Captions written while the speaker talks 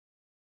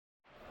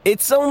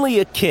It's only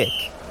a kick,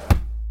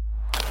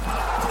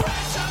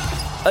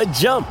 a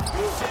jump,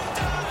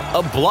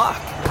 a block.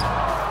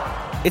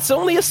 It's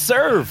only a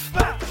serve.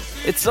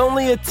 It's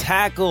only a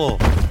tackle,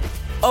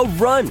 a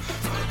run.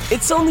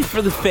 It's only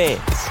for the fans.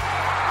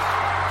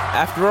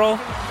 After all,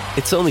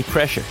 it's only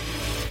pressure.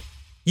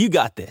 You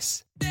got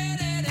this.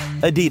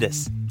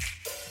 Adidas.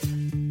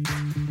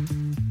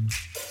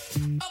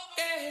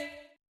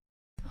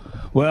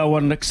 Well,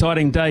 what an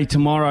exciting day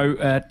tomorrow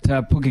at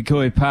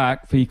Pukekohe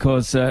Park,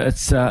 because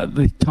it's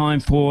the time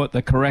for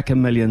the Karaka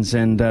Millions,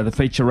 and the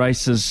feature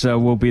races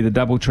will be the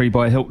Doubletree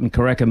by Hilton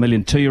Karaka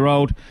Million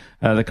 2-year-old,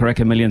 the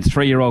Karaka Million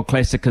 3-year-old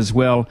Classic as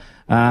well,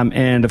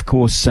 and of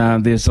course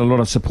there's a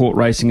lot of support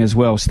racing as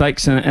well.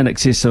 Stakes in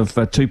excess of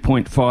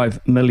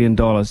 $2.5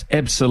 million.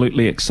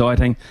 Absolutely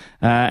exciting,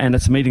 and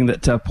it's a meeting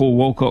that Paul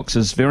Wilcox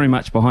is very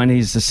much behind.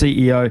 He's the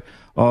CEO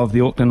of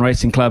the Auckland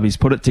Racing Club. He's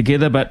put it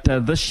together, but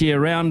this year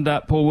round,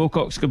 Paul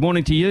Wilcox, good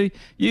morning to you.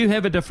 You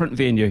have a different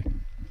venue.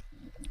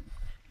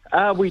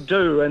 We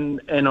do,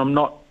 and I'm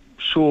not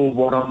sure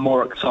what I'm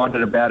more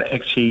excited about,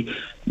 actually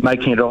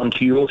making it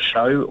onto your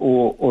show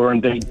or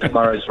indeed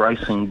tomorrow's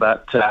racing,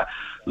 but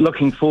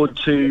looking forward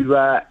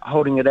to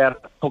holding it out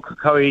at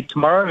Pukekohe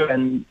tomorrow,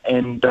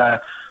 and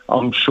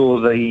I'm sure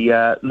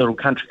the Little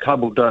Country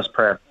Club will do us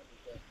proud.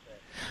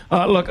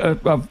 Look,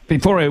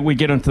 before we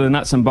get into the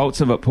nuts and bolts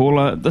of it,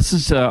 Paul, this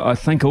is, I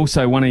think,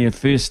 also one of your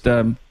first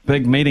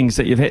big meetings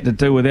that you've had to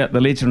do without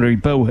the legendary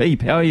Bill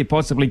Heap. How are you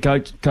possibly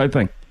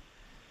coping?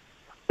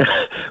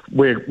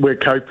 We're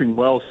coping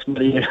well,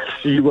 Smitty,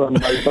 as you well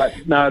know.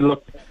 But no,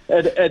 look,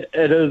 it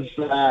is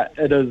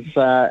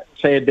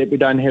sad that we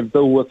don't have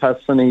Bill with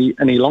us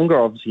any longer.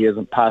 Obviously, he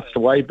hasn't passed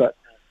away, but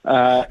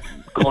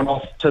gone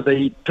off to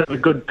the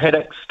good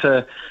paddocks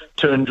to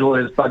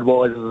enjoy his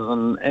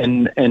Budweisers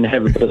and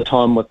have a bit of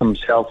time with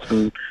himself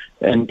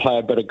and play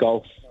a bit of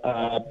golf.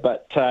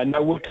 But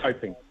no, we're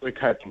coping,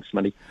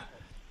 Smitty.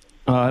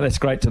 Oh, that's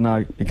great to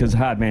know, because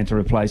hard man to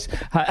replace.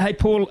 Hey,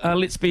 Paul,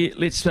 let's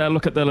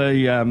look at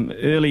the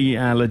early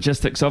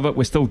logistics of it.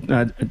 We're still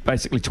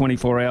basically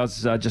 24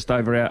 hours just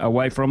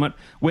away from it.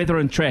 Weather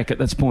and track at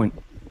this point.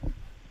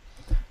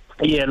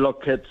 Yeah,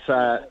 look, it's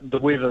the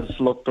weather's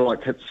looked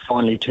like it's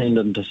finally turned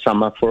into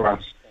summer for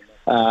us.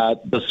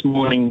 This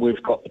morning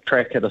we've got the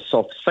track at a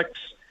soft 6,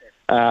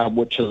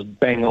 which is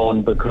bang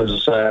on,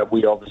 because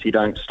we obviously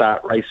don't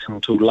start racing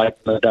until late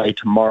in the day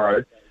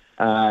tomorrow,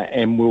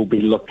 and we'll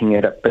be looking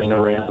at it being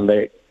around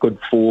that good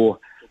 4,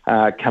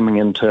 coming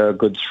into a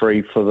good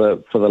 3 for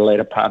the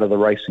later part of the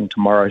racing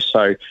tomorrow.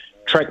 So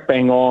track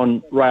bang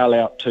on, rail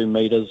out 2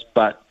 metres,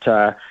 but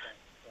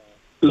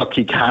look,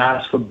 you can't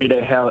ask for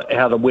better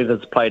how the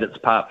weather's played its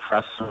part for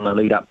us in the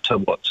lead up to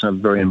what's a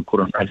very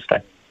important race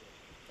day.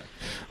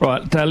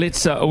 Right,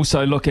 let's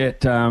also look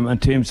at, in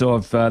terms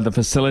of the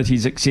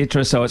facilities,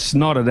 etc. So it's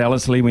not at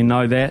Ellerslie, we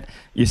know that.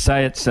 You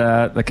say it's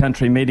the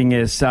country meeting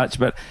as such,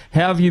 but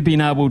how have you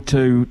been able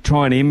to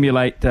try and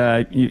emulate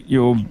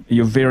your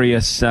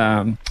various,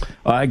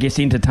 I guess,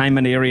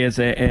 entertainment areas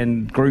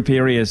and group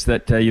areas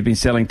that you've been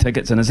selling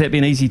tickets in? Has that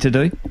been easy to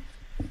do?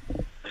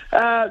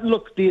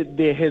 Look,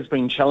 there has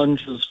been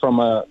challenges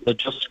from a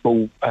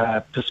logistical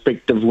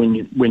perspective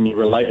when you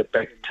relate it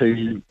back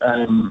to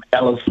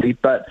Ellerslie,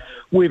 but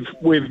we've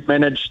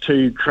managed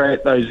to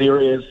create those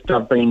areas.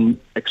 They've been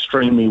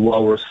extremely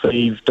well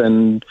received,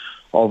 and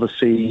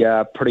obviously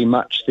pretty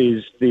much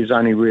there's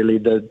only really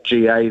the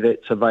GA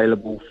that's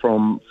available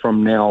from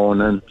now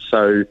on, and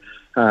so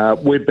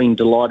we've been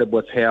delighted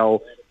with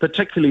how,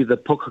 particularly the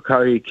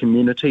Pukekohe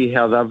community,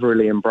 how they've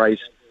really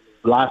embraced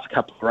last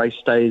couple of race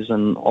days,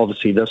 and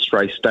obviously this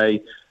race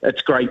day.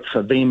 It's great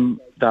for them.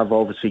 They've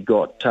obviously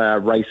got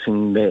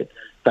racing that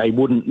they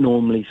wouldn't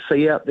normally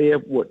see out there,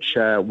 which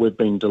we've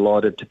been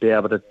delighted to be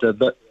able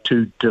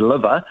to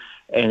deliver,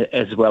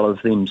 as well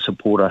as them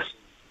support us.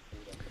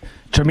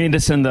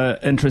 Tremendous in the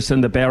interest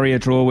in the barrier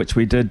draw, which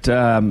we did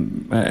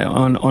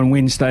on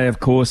Wednesday, of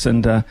course,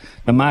 and the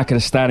market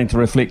is starting to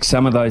reflect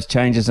some of those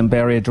changes in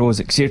barrier draws,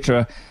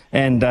 etc.,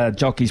 and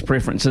jockeys'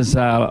 preferences,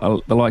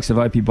 the likes of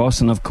Opie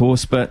Bosson, of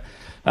course. But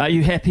are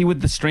you happy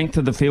with the strength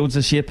of the fields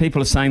this year? People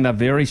are saying they're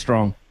very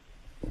strong.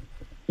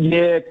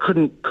 Yeah,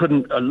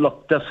 couldn't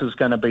look. This is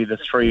going to be the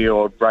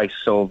 3-year-old race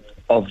of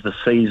the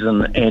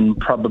season, and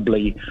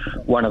probably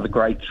one of the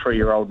great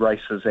 3-year-old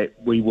races that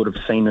we would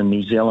have seen in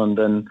New Zealand.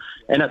 And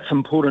it's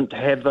important to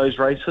have those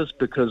races,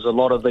 because a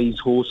lot of these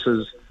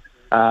horses,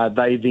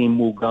 they then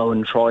will go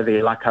and try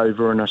their luck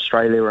over in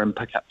Australia and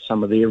pick up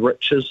some of their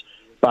riches.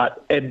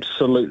 But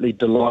absolutely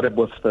delighted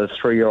with the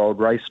 3-year-old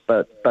race,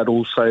 but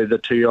also the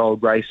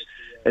 2-year-old race.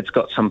 It's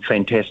got some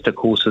fantastic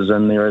horses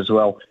in there as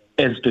well,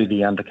 as do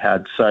the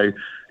undercards. So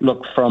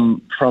look,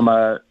 from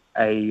a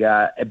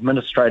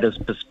administrator's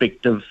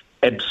perspective,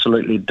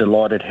 absolutely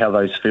delighted how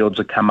those fields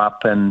have come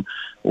up, and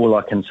all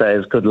I can say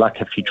is good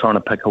luck if you're trying to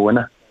pick a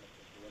winner.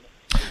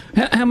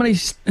 How many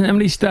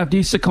staff do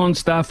you second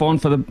staff on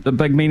for the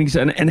big meetings,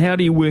 and how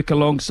do you work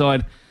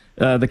alongside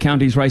the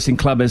county's racing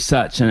club as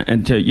such,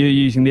 and you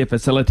using their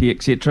facility,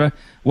 etc.?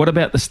 What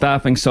about the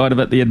staffing side of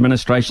it, the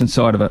administration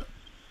side of it?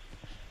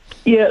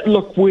 Yeah,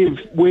 look, we've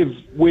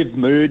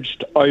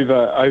merged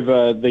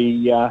over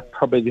the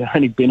probably the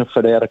only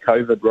benefit out of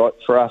COVID, right,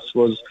 for us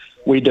was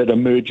we did a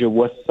merger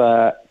with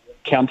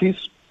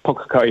counties,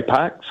 Pukekohe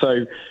Park,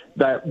 so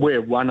that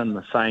we're one and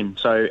the same.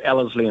 So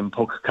Ellerslie and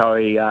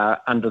Pukekohe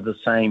are under the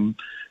same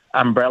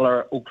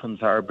umbrella. Auckland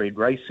Thoroughbred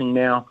Racing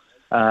now,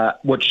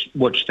 which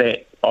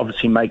that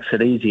obviously makes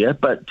it easier.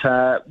 But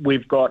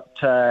we've got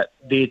their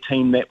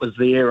team that was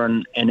there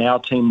and our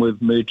team,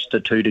 we've merged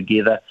the two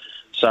together.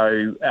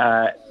 So,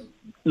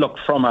 look,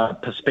 from a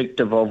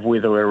perspective of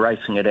whether we're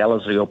racing at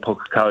Ellerslie or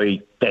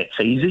Pukekohe, that's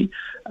easy.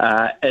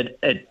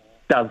 It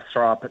does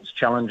throw up its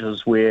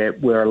challenges where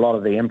a lot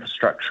of the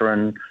infrastructure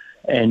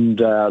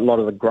and a lot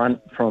of the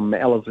grunt from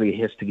Ellerslie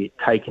has to get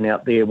taken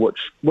out there,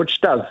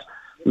 which does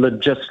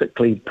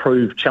logistically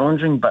prove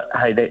challenging. But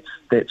hey,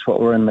 that's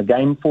what we're in the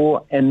game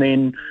for. And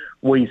then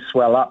we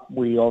swell up.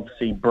 We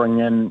obviously bring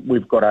in.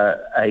 We've got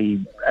a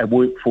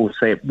workforce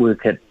that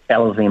work at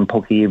Ellerslie and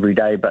Pukekohe every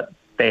day, but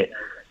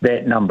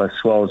that number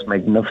swells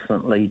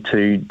magnificently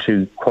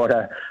to quite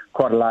a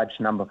large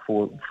number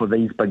for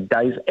these big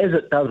days, as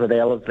it does at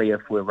Ellerslie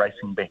if we're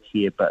racing back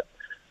here. But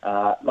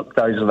look,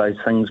 those are those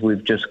things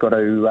we've just got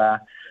to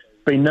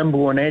be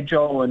nimble and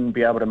agile and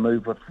be able to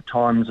move with the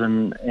times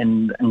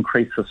and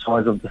increase the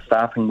size of the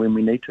staffing when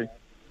we need to.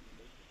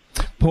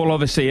 Paul,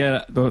 obviously,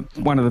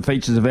 one of the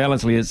features of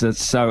Ellerslie is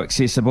it's so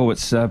accessible.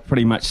 It's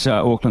pretty much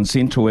Auckland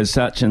Central as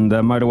such, and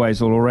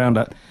motorways all around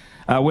it.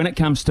 When it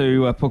comes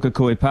to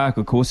Pukekohe Park,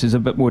 of course, there's a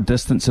bit more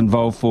distance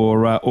involved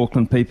for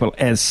Auckland people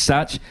as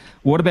such.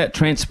 What about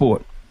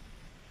transport?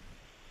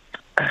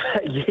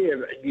 Yeah,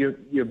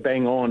 you're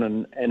bang on,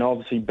 and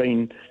obviously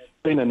being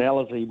in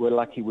Ellerslie, we're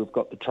lucky we've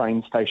got the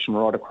train station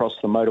right across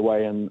the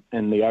motorway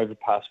and the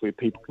overpass where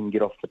people can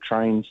get off the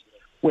trains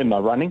when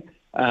they're running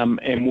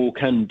and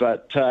walk in.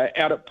 But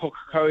out at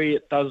Pukekohe,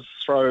 it does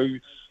throw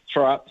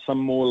up some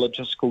more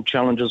logistical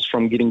challenges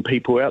from getting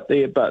people out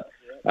there. But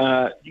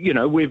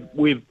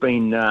we've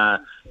been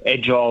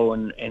agile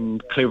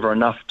and clever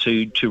enough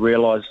to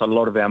realise a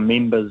lot of our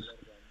members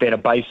that are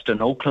based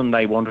in Auckland,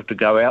 they wanted to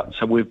go out,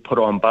 so we've put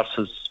on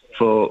buses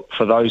for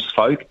those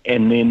folk.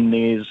 And then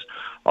there's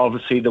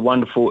obviously the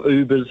wonderful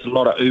Ubers. A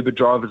lot of Uber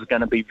drivers are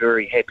going to be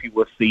very happy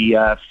with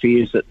the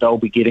fares that they'll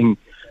be getting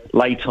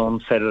late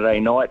on Saturday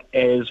night,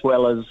 as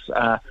well as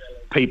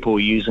people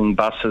using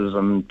buses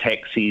and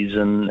taxis,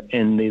 and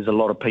there's a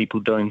lot of people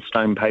doing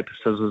stone, paper,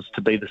 scissors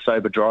to be the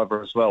sober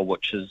driver as well,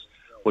 which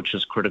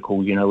is critical.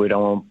 We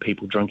don't want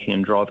people drinking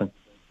and driving.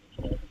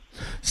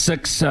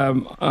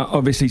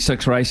 Obviously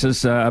six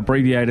races,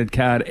 abbreviated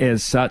card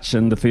as such,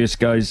 and the first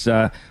goes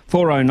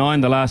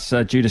 4:09. The last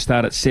due to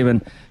start at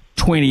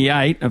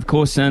 7:28, of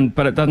course,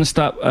 but it doesn't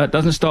stop. It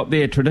doesn't stop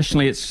there.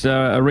 Traditionally, it's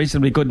a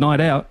reasonably good night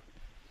out.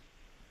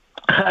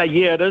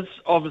 Yeah, it is.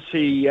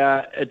 Obviously,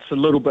 it's a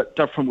little bit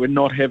different. We're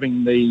not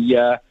having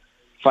the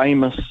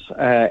famous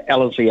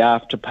Ellerslie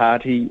after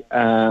party.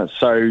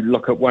 So,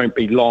 look, it won't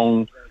be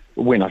long.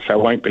 When I say it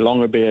won't be long,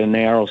 it'll be an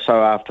hour or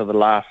so after the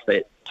last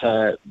that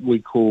we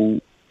call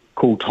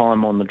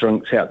time on the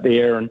drinks out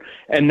there.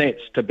 And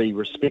that's to be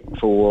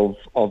respectful of,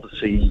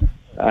 obviously,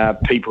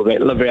 people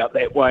that live out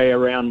that way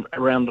around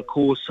the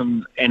course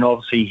and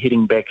obviously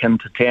heading back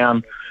into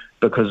town,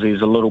 because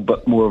there's a little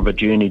bit more of a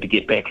journey to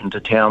get back into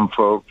town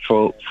for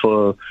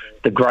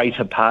the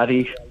greater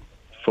party,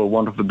 for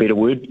want of a better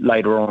word,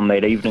 later on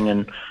that evening.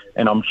 And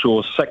I'm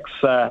sure six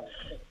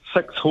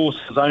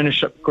horses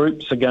ownership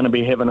groups are going to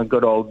be having a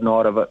good old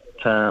night of it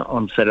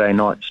on Saturday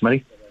night,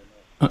 Smitty.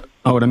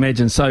 I would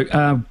imagine. So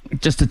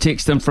just a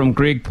text in from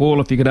Greg.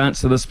 Paul, if you could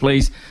answer this,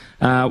 please.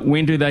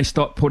 When do they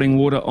stop putting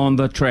water on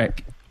the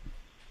track?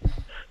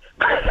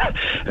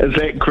 Is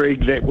that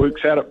Greg that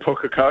works out at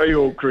Pukekohe,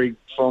 or Greg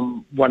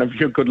from one of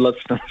your good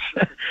listeners?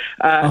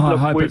 I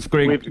hope it's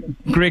Greg.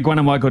 Greg, one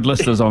of my good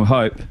listeners, I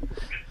hope.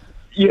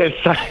 Yes,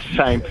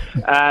 same.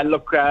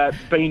 Look,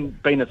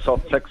 being a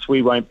soft six,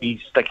 we won't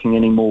be sticking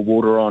any more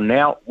water on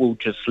now. We'll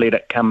just let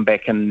it come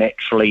back in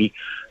naturally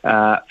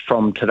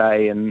from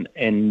today and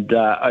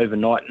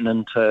overnight and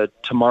into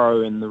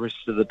tomorrow and the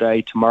rest of the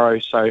day tomorrow.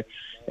 So,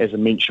 as I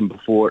mentioned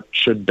before, it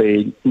should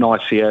be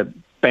nice here.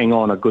 Bang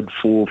on a good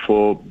 4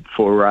 for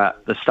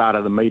the start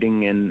of the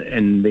meeting,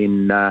 and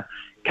then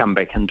come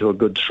back into a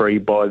good 3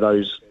 by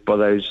those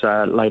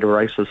later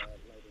races.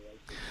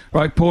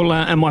 Right, Paul,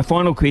 and my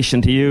final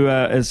question to you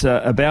is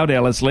about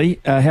Ellerslie.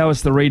 How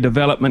is the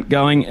redevelopment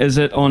going? Is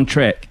it on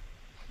track?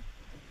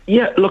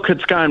 Yeah, look,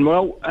 it's going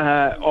well.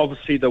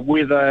 Obviously, the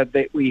weather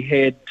that we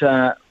had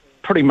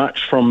pretty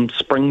much from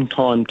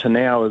springtime to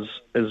now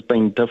has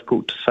been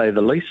difficult, to say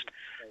the least.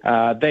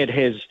 That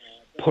has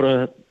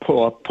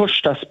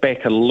pushed us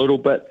back a little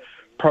bit,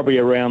 probably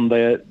around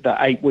the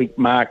 8-week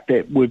mark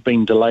that we've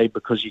been delayed,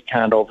 because you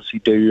can't obviously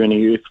do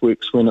any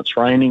earthworks when it's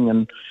raining,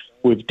 and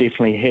we've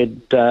definitely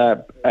had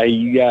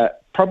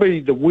probably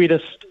the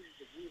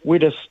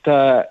wettest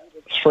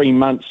 3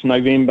 months,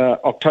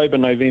 October,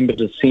 November,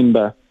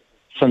 December,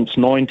 since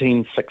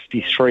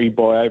 1963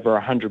 by over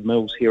 100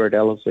 mils here at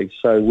Ellerslie.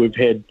 So we've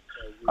had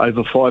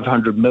over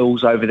 500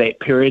 mils over that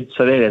period,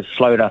 so that has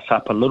slowed us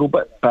up a little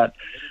bit. But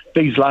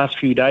these last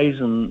few days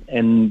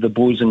and the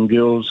boys and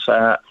girls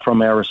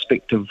from our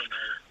respective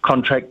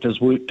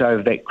contractors worked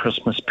over that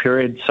Christmas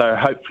period, so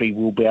hopefully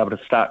we'll be able to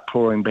start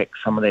clawing back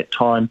some of that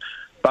time.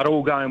 But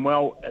all going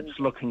well, it's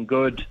looking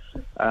good,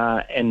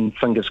 and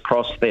fingers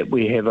crossed that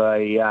we have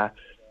a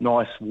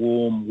nice,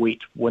 warm, wet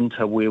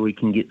winter where we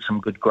can get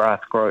some good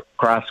grass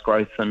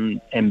growth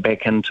and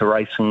back into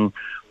racing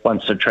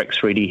once the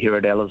track's ready here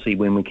at Ellerslie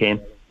when we can.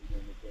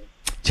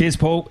 Cheers,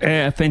 Paul.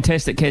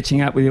 Fantastic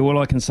catching up with you. All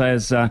I can say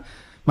is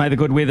may the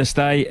good weather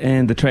stay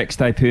and the track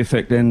stay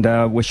perfect,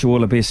 and wish you all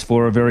the best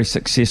for a very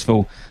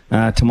successful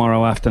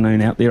tomorrow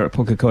afternoon out there at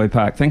Pukekohe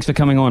Park. Thanks for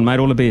coming on, mate.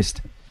 All the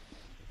best.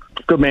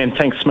 Good man.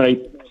 Thanks,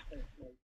 mate.